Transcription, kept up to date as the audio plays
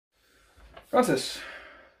Francis,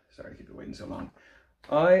 sorry to keep you waiting so long.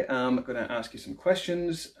 I am going to ask you some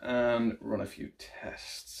questions and run a few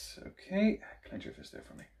tests. Okay, clench your fist there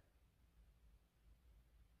for me.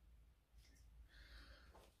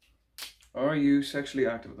 Are you sexually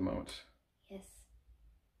active at the moment? Yes.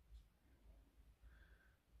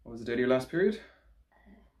 What was the date of your last period?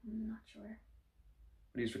 I'm not sure.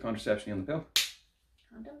 What do you use for contraception? You on the pill?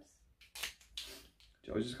 Condoms? Do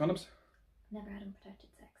you always use condoms? Never had unprotected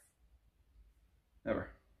sex. Never.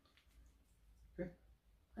 Okay.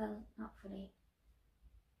 Well, not fully.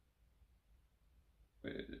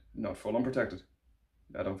 Not full unprotected?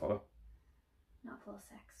 I don't follow. Not full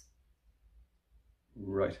sex.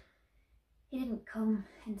 Right. He didn't come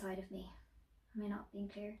inside of me. Am I not being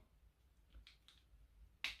clear?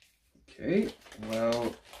 Okay,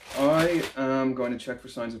 well, I am going to check for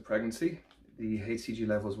signs of pregnancy. The HCG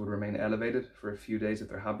levels would remain elevated for a few days if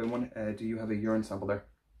there have been one. Do you have a urine sample there?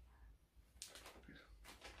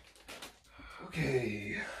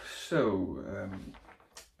 Okay, so,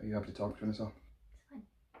 are you happy to talk between us all? Fine.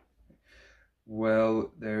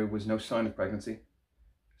 Well, there was no sign of pregnancy,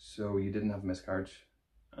 so you didn't have a miscarriage,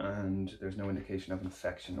 and there's no indication of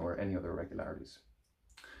infection or any other irregularities.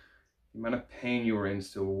 The amount of pain you were in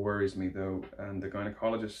still worries me though, and the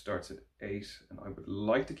gynecologist starts at 8, and I would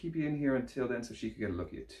like to keep you in here until then so she could get a look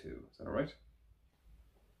at you too. Is that alright?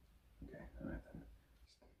 Okay, alright then.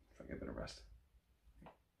 Try to get a bit of rest.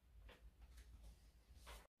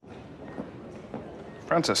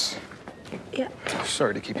 Francis. Yeah.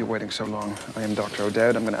 Sorry to keep you waiting so long. I am Dr.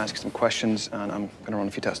 O'Dowd. I'm going to ask you some questions and I'm going to run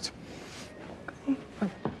a few tests. Okay.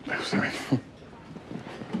 Oh, sorry. If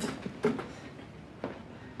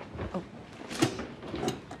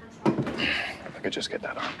I could just get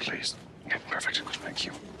that on, please. Okay, perfect. Thank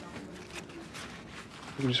you.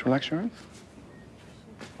 You can just relax your arm.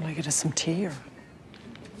 Will I get us some tea or?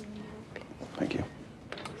 Thank you.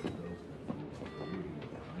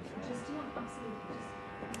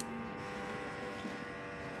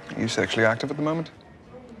 Are you sexually active at the moment?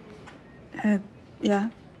 Yeah.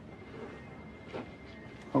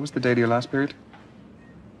 What was the date of your last period?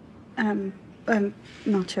 I'm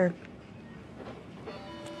not sure.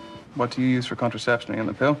 What do you use for contraception? Are you on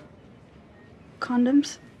the pill?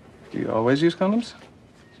 Condoms? Do you always use condoms?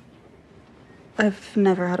 I've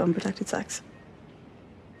never had unprotected sex.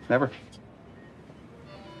 Never.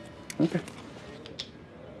 Okay.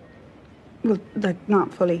 Well, like,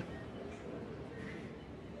 not fully.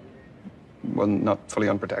 Well, not fully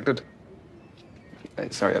unprotected.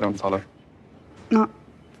 Sorry, I don't follow. Not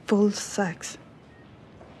full sex.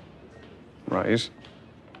 Right.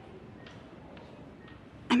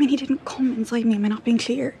 I mean, he didn't come inside me. Am I not being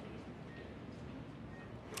clear?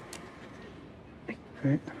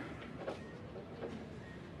 Okay.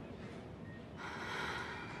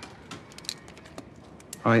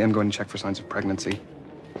 I am going to check for signs of pregnancy.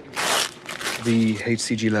 The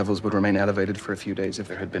HCG levels would remain elevated for a few days if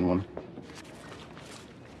there had been one.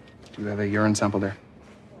 Do you have a urine sample there?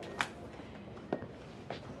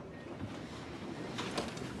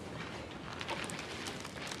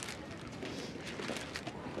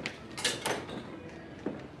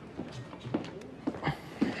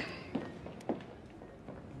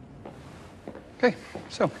 Okay,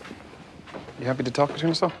 so, you happy to talk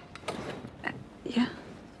between us all? Yeah.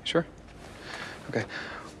 Sure. Okay.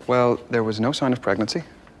 Well, there was no sign of pregnancy,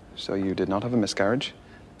 so you did not have a miscarriage,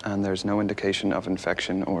 and there's no indication of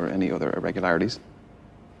infection or any other irregularities.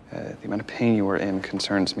 The amount of pain you were in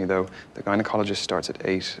concerns me, though. The gynecologist starts at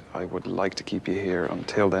 8. I would like to keep you here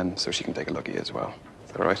until then so she can take a look at you as well.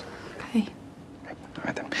 Is that all right? Okay. Okay. All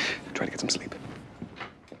right, then. Try to get some sleep.